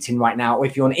and LinkedIn right now. Or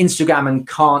if you're on Instagram and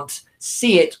can't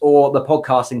see it, or the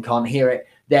podcast and can't hear it,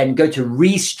 then go to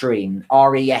Restream,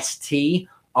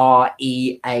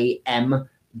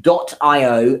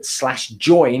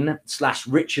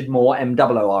 RESTREAM.io/join/Richard Moore,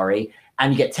 MOORE.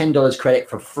 and you get $10 credit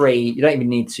for free. You don't even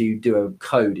need to do a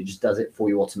code. It just does it for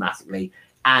you automatically.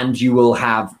 And you will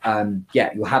have,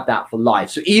 you'll have that for life.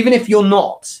 So even if you're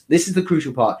not, this is the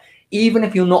crucial part, even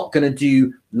if you're not going to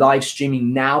do live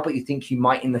streaming now, but you think you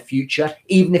might in the future,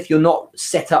 even if you're not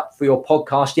set up for your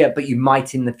podcast yet, but you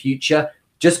might in the future,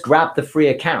 just grab the free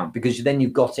account, because then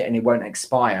you've got it and it won't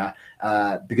expire,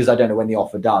 because I don't know when the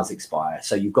offer does expire.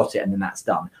 So you've got it and then that's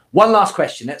done. One last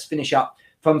question. Let's finish up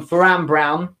from Faram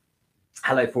Brown.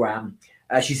 Hello, Faram.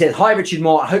 She says, hi, Richard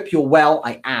Moore. I hope you're well.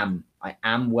 I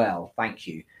am well. Thank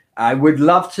you. I would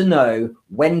love to know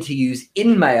when to use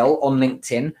InMail on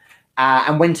LinkedIn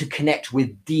and when to connect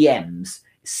with DMs,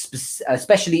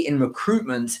 especially in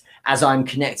recruitment, as I'm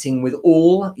connecting with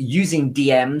all using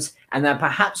DMs, and they're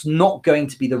perhaps not going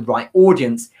to be the right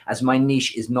audience as my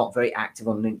niche is not very active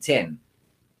on LinkedIn.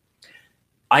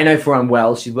 I know Faram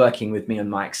well. She's working with me on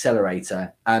my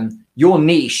accelerator. Your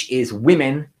niche is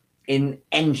women in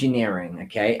engineering,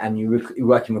 okay? And you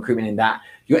work in recruitment in that.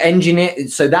 Your engineer,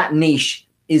 so that niche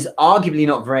is arguably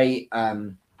not very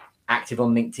active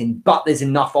on LinkedIn, but there's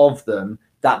enough of them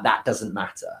that that doesn't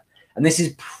matter. And this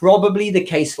is probably the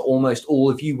case for almost all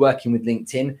of you working with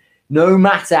LinkedIn, no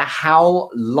matter how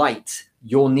light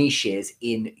your niche is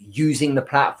in using the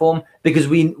platform, because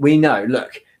we know,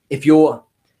 look, if you're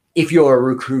a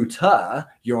recruiter,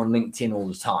 you're on LinkedIn all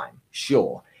the time,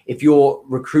 sure. If you're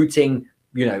recruiting,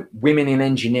 women in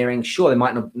engineering, sure, there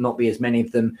might not be as many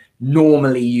of them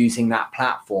normally using that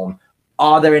platform.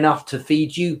 Are there enough to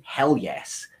feed you? Hell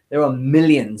yes. There are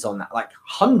millions on that, like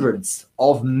hundreds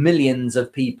of millions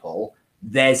of people.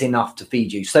 There's enough to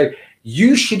feed you. So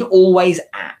you should always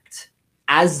act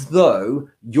as though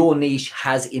your niche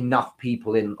has enough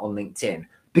people on LinkedIn,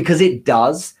 because it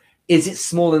does. Is it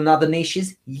smaller than other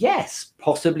niches? Yes,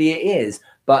 possibly it is.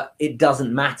 But it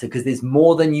doesn't matter, because there's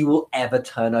more than you will ever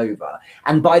turn over.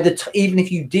 And even if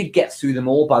you did get through them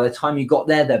all, by the time you got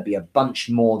there, there'd be a bunch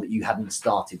more that you hadn't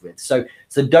started with. So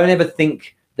don't ever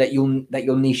think that your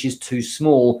niche is too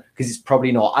small, because it's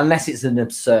probably not, unless it's an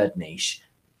absurd niche.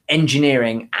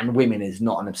 Engineering and women is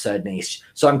not an absurd niche.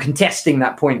 So I'm contesting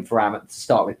that point for Amit to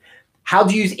start with. How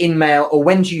to use InMail, or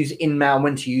when to use InMail and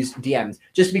when to use DMs.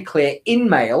 Just to be clear,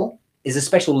 InMail is a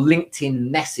special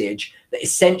LinkedIn message that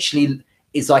essentially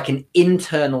is like an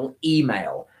internal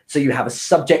email. So you have a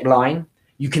subject line,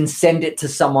 you can send it to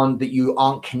someone that you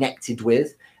aren't connected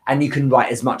with, and you can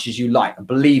write as much as you like. I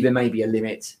believe there may be a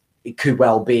limit. It could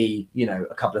well be,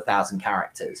 a couple of thousand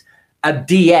characters. A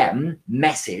DM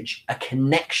message, a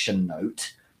connection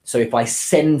note. So if I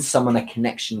send someone a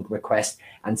connection request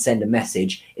and send a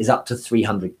message, is up to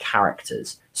 300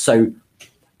 characters. So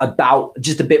about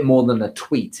just a bit more than a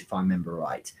tweet, if I remember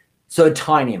right. So a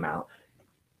tiny amount.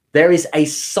 There is a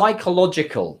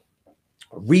psychological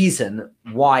reason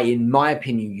why, in my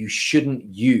opinion, you shouldn't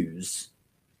use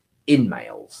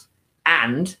InMails.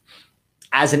 And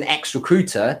as an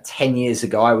ex-recruiter, 10 years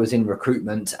ago, I was in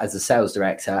recruitment as a sales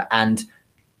director. And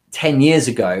 10 years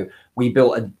ago, we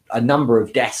built a number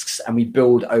of desks, and we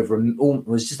billed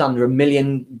was just under £1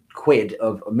 million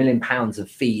of £1 million of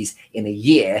fees in a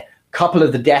year. Couple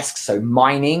of the desks, so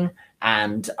mining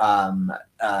and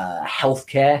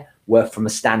healthcare, were from a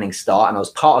standing start, and I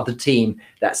was part of the team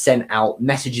that sent out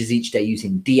messages each day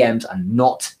using DMs and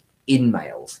not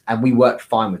InMails, and we worked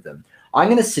fine with them. I'm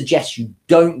going to suggest you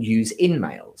don't use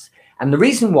InMails, and the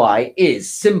reason why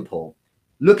is simple.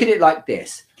 Look at it like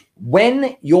this.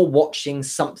 When you're watching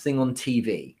something on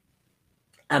TV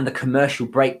and the commercial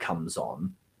break comes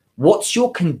on, what's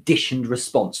your conditioned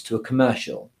response to a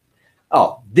commercial?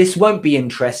 Oh, this won't be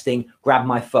interesting, grab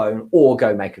my phone or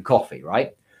go make a coffee,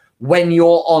 right? When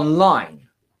you're online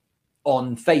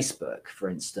on Facebook, for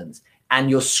instance, and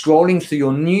you're scrolling through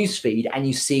your news feed and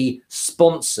you see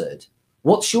sponsored,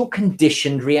 what's your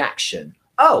conditioned reaction?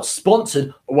 Oh,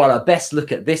 sponsored. Well, I best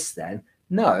look at this then.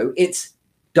 No, it's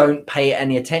don't pay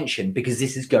any attention, because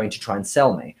this is going to try and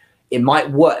sell me. It might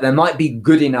work. There might be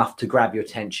good enough to grab your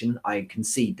attention. I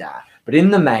concede that. But in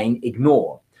the main,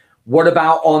 ignore. What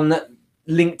about on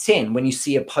LinkedIn, when you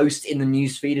see a post in the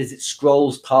newsfeed as it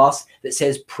scrolls past that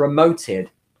says promoted?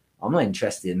 I'm not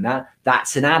interested in that.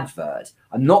 That's an advert.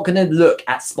 I'm not going to look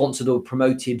at sponsored or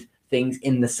promoted things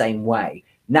in the same way.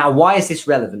 Now, why is this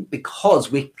relevant?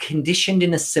 Because we're conditioned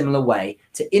in a similar way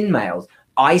to InMails.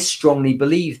 I strongly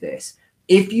believe this.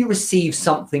 If you receive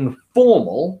something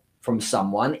formal from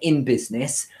someone in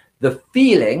business, the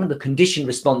feeling, the conditioned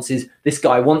response is this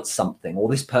guy wants something, or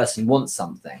this person wants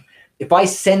something. If I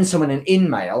send someone an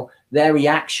InMail, their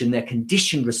reaction, their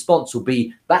conditioned response will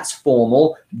be, that's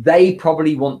formal. They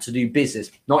probably want to do business.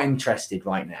 Not interested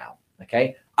right now,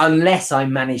 okay? Unless I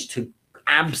manage to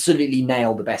absolutely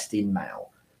nail the best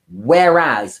email.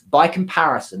 Whereas by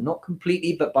comparison, not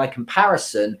completely, but by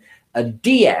comparison, a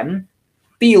DM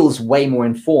feels way more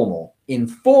informal.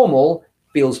 Informal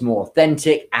feels more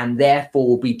authentic and therefore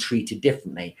will be treated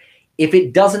differently. If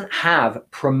it doesn't have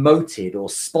promoted or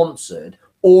sponsored,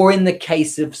 or in the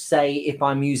case of, say, if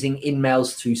I'm using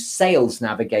InMails through Sales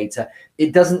Navigator,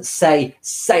 it doesn't say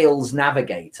Sales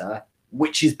Navigator,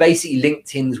 which is basically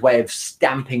LinkedIn's way of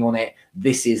stamping on it,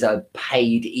 this is a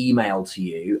paid email to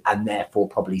you and therefore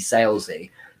probably salesy.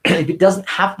 If it doesn't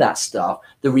have that stuff,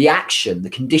 the reaction, the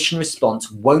condition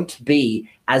response won't be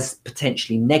as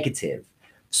potentially negative.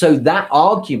 So that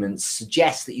argument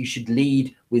suggests that you should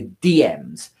lead with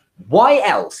DMs. Why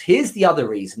else? Here's the other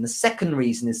reason. The second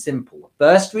reason is simple. The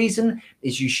first reason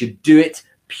is you should do it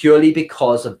purely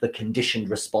because of the conditioned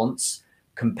response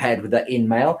compared with the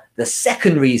InMail. The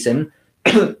second reason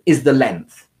is the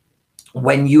length.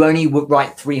 When you only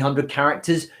write 300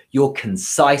 characters, you're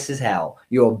concise as hell.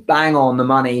 You're bang on the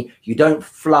money. You don't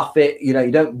fluff it. You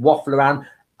don't waffle around.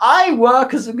 I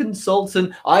work as a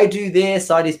consultant. I do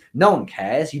this. I do. No one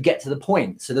cares. You get to the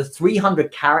point. So the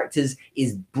 300 characters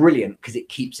is brilliant because it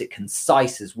keeps it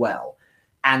concise as well.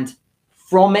 And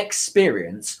from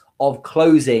experience of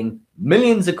closing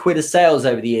millions of quid of sales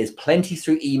over the years, plenty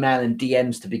through email and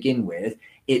DMs to begin with,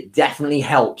 it definitely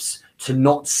helps to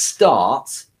not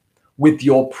start with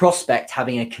your prospect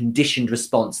having a conditioned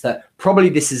response that probably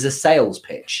this is a sales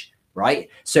pitch, right?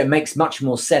 So it makes much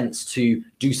more sense to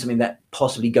do something that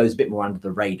possibly goes a bit more under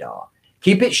the radar.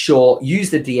 Keep it short, use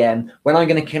the DM. When I'm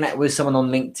going to connect with someone on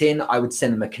LinkedIn, I would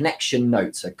send them a connection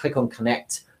note. So click on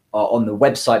connect on the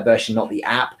website version, not the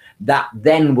app. That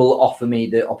then will offer me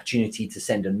the opportunity to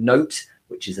send a note,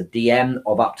 which is a DM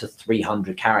of up to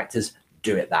 300 characters.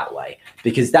 Do it that way,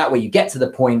 because that way you get to the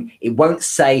point. It won't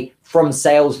say from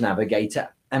Sales Navigator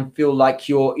and feel like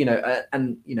you're,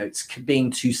 it's being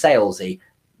too salesy.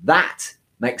 That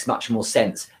makes much more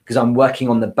sense because I'm working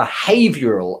on the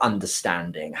behavioral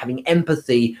understanding, having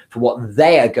empathy for what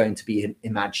they are going to be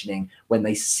imagining when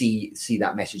they see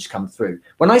that message come through.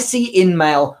 When I see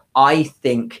InMail, I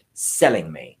think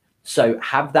selling me. So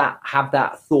have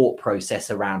that thought process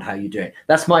around how you do it.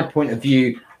 That's my point of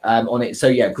view on it. So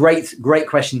yeah, great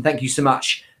question. Thank you so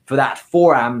much for that.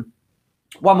 Forum.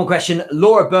 One more question.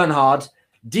 Laura Bernhard,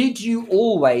 did you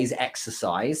always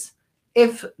exercise?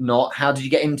 If not, how did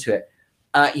you get into it?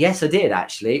 Yes, I did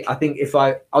actually. I think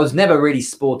I was never really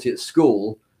sporty at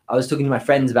school. I was talking to my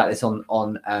friends about this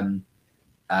on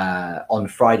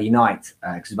Friday night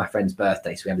because it was my friend's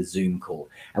birthday, so we had a Zoom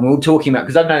call, and we were talking about,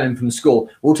 because I've known him from school,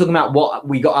 we were talking about what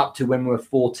we got up to when we were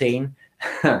 14,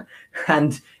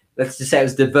 and let's just say it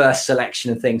was a diverse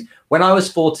selection of things. When I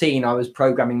was 14, I was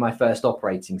programming my first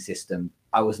operating system.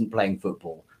 I wasn't playing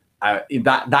football.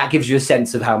 That gives you a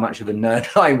sense of how much of a nerd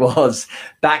I was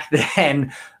back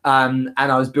then. And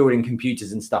I was building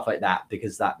computers and stuff like that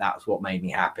because that was what made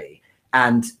me happy.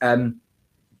 And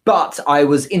but I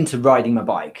was into riding my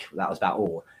bike. That was about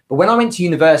all. But when I went to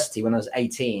university when I was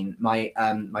 18,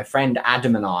 my friend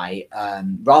Adam and I,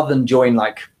 rather than join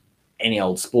like any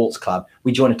old sports club,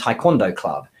 we joined a taekwondo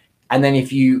club. And then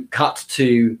if you cut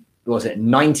to,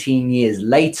 19 years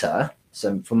later,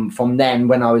 so from then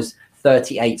when I was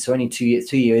 38, so only 2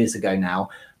 years ago now,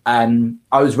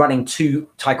 I was running 2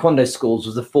 taekwondo schools,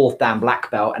 was a 4th Dan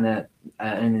black belt and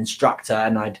an instructor,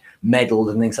 and I'd medaled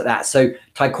and things like that. So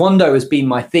taekwondo has been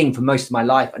my thing for most of my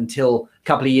life until a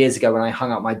couple of years ago when I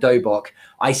hung up my dobok.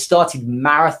 I started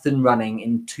marathon running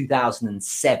in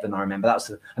 2007. I remember I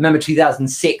remember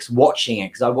 2006 watching it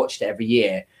because I watched it every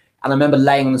year. And I remember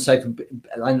laying on the sofa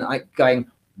and going,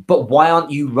 but why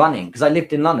aren't you running? Because I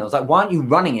lived in London. I was like, why aren't you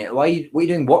running it? What are you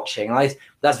doing watching? And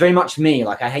that's very much me.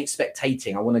 Like, I hate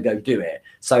spectating. I want to go do it.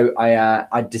 So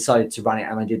I decided to run it,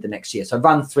 and I did the next year. So I've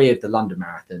run 3 of the London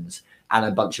marathons and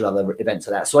a bunch of other events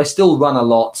like that. So I still run a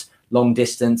lot, long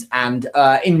distance. And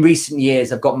in recent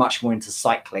years, I've got much more into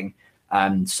cycling.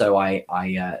 So I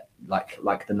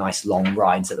like the nice long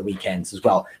rides at the weekends as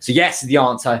well. So yes, the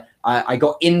answer. I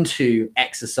got into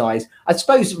exercise, I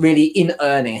suppose, really in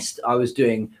earnest. I was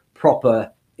doing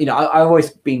proper, I've always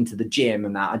been to the gym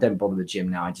and that. I don't bother the gym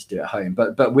now. I just do it at home.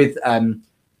 But with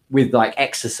like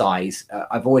exercise,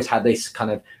 I've always had this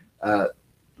kind of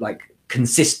like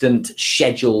consistent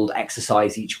scheduled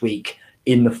exercise each week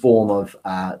in the form of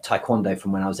taekwondo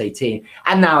from when I was 18.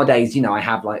 And nowadays,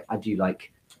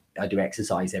 I do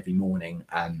exercise every morning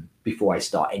before I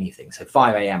start anything. So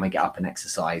 5 a.m. I get up and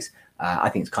exercise. I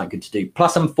think it's kind of good to do.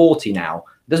 Plus I'm 40 now.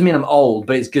 Doesn't mean I'm old,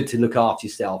 but it's good to look after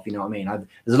yourself. You know what I mean?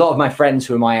 There's a lot of my friends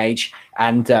who are my age,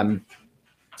 and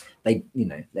they,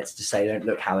 let's just say, don't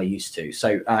look how they used to.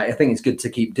 So I think it's good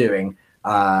to keep doing.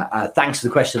 Thanks for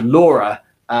the question, Laura.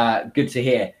 Good to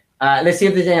hear. Let's see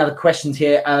if there's any other questions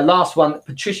here. Last one,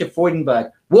 Patricia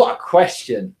Freudenberg. What a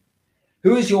question.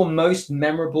 Who is your most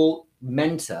memorable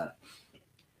mentor?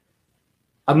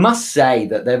 I must say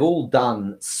that they've all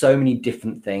done so many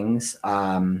different things.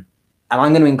 And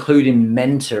I'm going to include in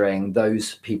mentoring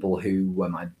those people who were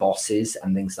my bosses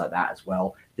and things like that as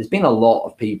well. There's been a lot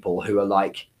of people who are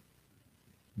like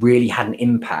really had an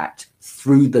impact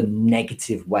through the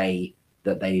negative way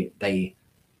that they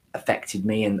affected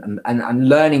me and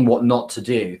learning what not to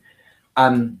do.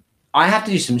 I have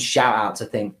to do some shout outs, I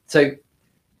think. So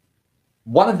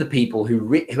one of the people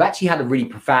who actually had a really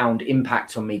profound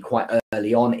impact on me quite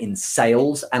early on in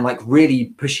sales and like really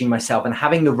pushing myself and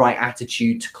having the right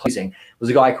attitude to closing was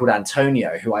a guy called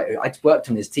Antonio, who I worked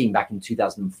on his team back in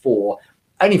 2004,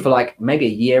 only for like maybe a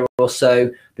year or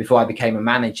so before I became a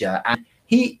manager. And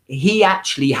he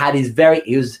actually had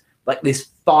he was like this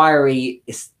fiery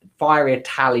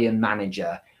Italian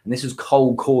manager. And this was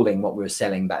cold calling what we were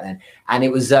selling back then. And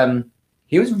it was,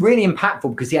 he was really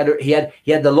impactful because he had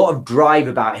a lot of drive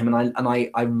about him, and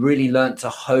I really learned to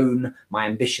hone my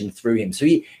ambition through him. So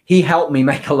he helped me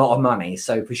make a lot of money,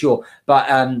 so for sure.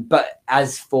 But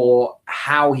as for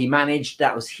how he managed,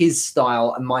 that was his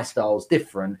style, and my style was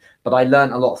different. But I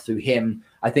learned a lot through him.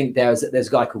 I think there's a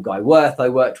guy called Guy Worth I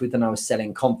worked with, and I was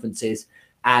selling conferences,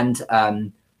 and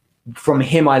from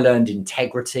him I learned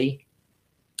integrity.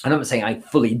 And I'm not saying I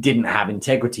fully didn't have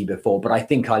integrity before, but I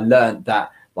think I learned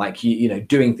that, like, you know,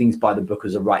 doing things by the book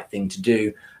was the right thing to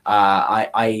do.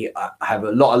 I have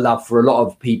a lot of love for a lot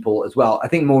of people as well. I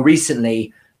think more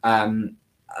recently,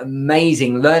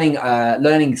 amazing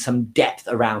learning some depth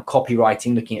around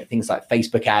copywriting, looking at things like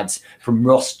Facebook ads from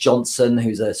Ross Johnson,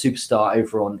 who's a superstar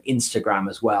over on Instagram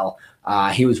as well.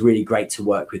 He was really great to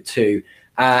work with too,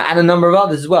 and a number of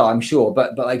others as well, I'm sure.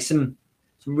 But like some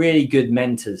really good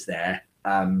mentors there.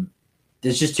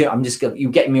 There's just you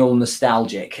get me all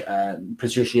nostalgic,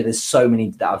 Patricia. There's so many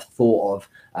that I've thought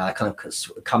of kind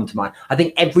of come to mind. I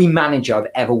think every manager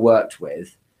I've ever worked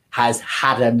with has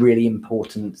had a really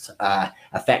important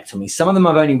effect on me. Some of them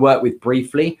I've only worked with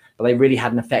briefly, but they really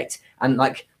had an effect. And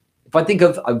like, if I think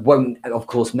of, I won't of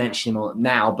course mention him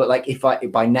now, but like if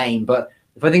by name, but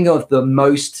if I think of the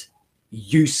most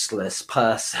useless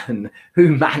person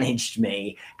who managed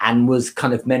me and was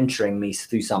kind of mentoring me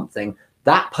through something,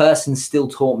 that person still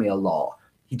taught me a lot.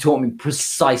 He taught me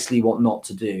precisely what not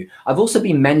to do. I've also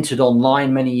been mentored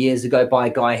online many years ago by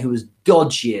a guy who was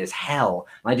dodgy as hell.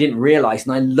 I didn't realize,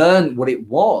 and I learned what it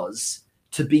was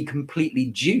to be completely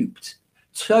duped,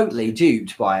 totally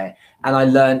duped by it. And I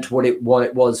learned what it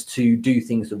was to do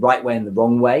things the right way and the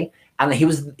wrong way. And he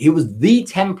was the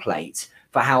template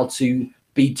for how to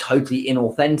be totally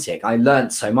inauthentic. I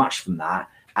learned so much from that.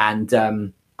 And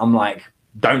I'm like,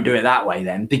 don't do it that way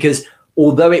then, because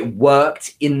although it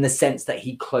worked in the sense that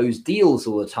he closed deals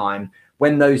all the time,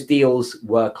 when those deals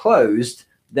were closed,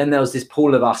 then there was this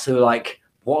pool of us who were like,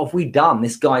 what have we done?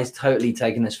 This guy's totally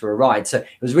taken us for a ride. So it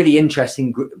was really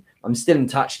interesting. I'm still in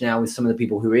touch now with some of the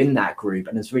people who are in that group.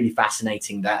 And it's really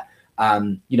fascinating that,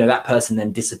 you know, that person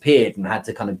then disappeared and had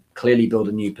to kind of clearly build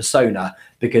a new persona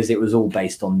because it was all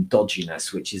based on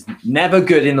dodginess, which is never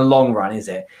good in the long run, is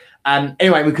it?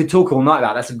 Anyway, we could talk all night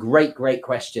about that. That's a great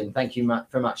question. Thank you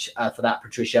very much for that,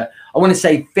 Patricia. I want to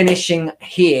say, finishing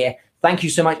here, thank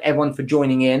you so much, everyone, for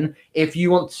joining in. If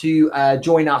you want to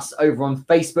join us over on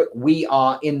Facebook, we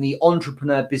are in the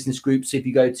Entrepreneur Business Group. So if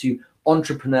you go to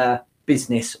Entrepreneur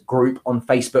Business Group on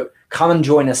Facebook, come and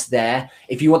join us there.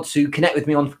 If you want to connect with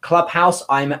me on Clubhouse,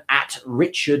 I'm at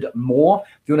Richard Moore.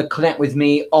 If you want to connect with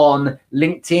me on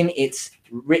LinkedIn, it's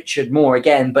Richard Moore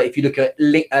again. But if you look at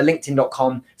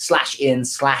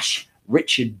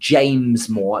linkedin.com/in/Richard James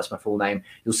Moore, that's my full name,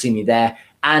 you'll see me there.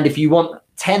 And if you want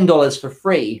 $10 for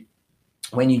free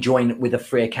when you join with a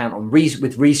free account on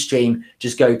with Restream,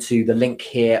 just go to the link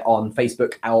here on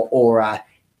Facebook or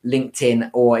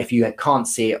LinkedIn, or if you can't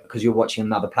see it because you're watching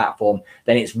another platform,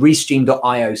 then it's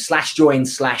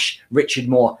restream.io/join/Richard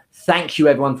Moore. Thank you,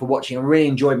 everyone, for watching. I really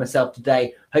enjoyed myself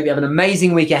today. Hope you have an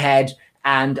amazing week ahead,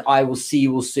 and I will see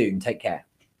you all soon. Take care.